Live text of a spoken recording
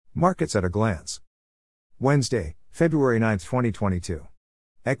Markets at a glance. Wednesday, February 9, 2022.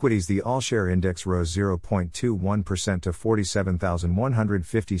 Equities. The all-share index rose 0.21% to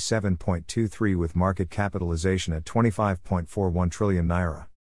 47,157.23 with market capitalization at 25.41 trillion naira.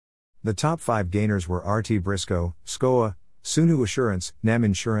 The top 5 gainers were RT Briscoe, SCOA, Sunu Assurance, NEM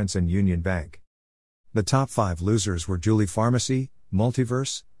Insurance and Union Bank. The top 5 losers were Julie Pharmacy,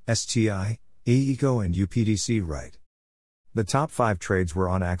 Multiverse, STI, AECO and UPDC Right. The top 5 trades were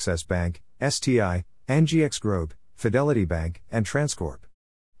on Access Bank, STI, NGX Group, Fidelity Bank, and Transcorp.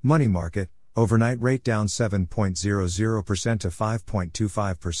 Money market, overnight rate down 7.00% to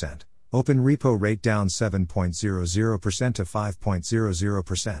 5.25%. Open repo rate down 7.00% to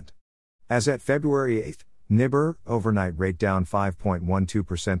 5.00%. As at February 8, NIBOR, overnight rate down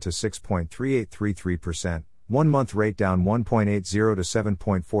 5.12% to 6.3833%, 1-month rate down 1.80 to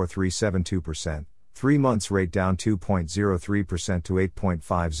 7.4372%, 3 months rate down 2.03% to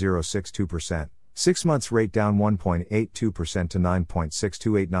 8.5062%, 6 months rate down 1.82% to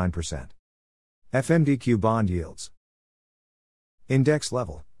 9.6289%. FMDQ bond yields. Index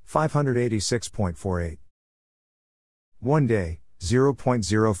level, 586.48. 1 day,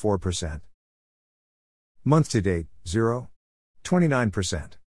 0.04%. Month to date,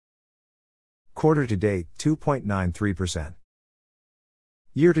 0.29%. Quarter to date, 2.93%.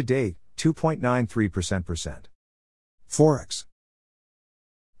 Year to date, 2.93%. Forex.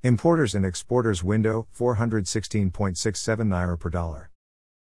 Importers and exporters window, 416.67 naira per dollar.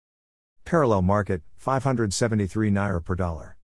 Parallel market, 573 naira per dollar.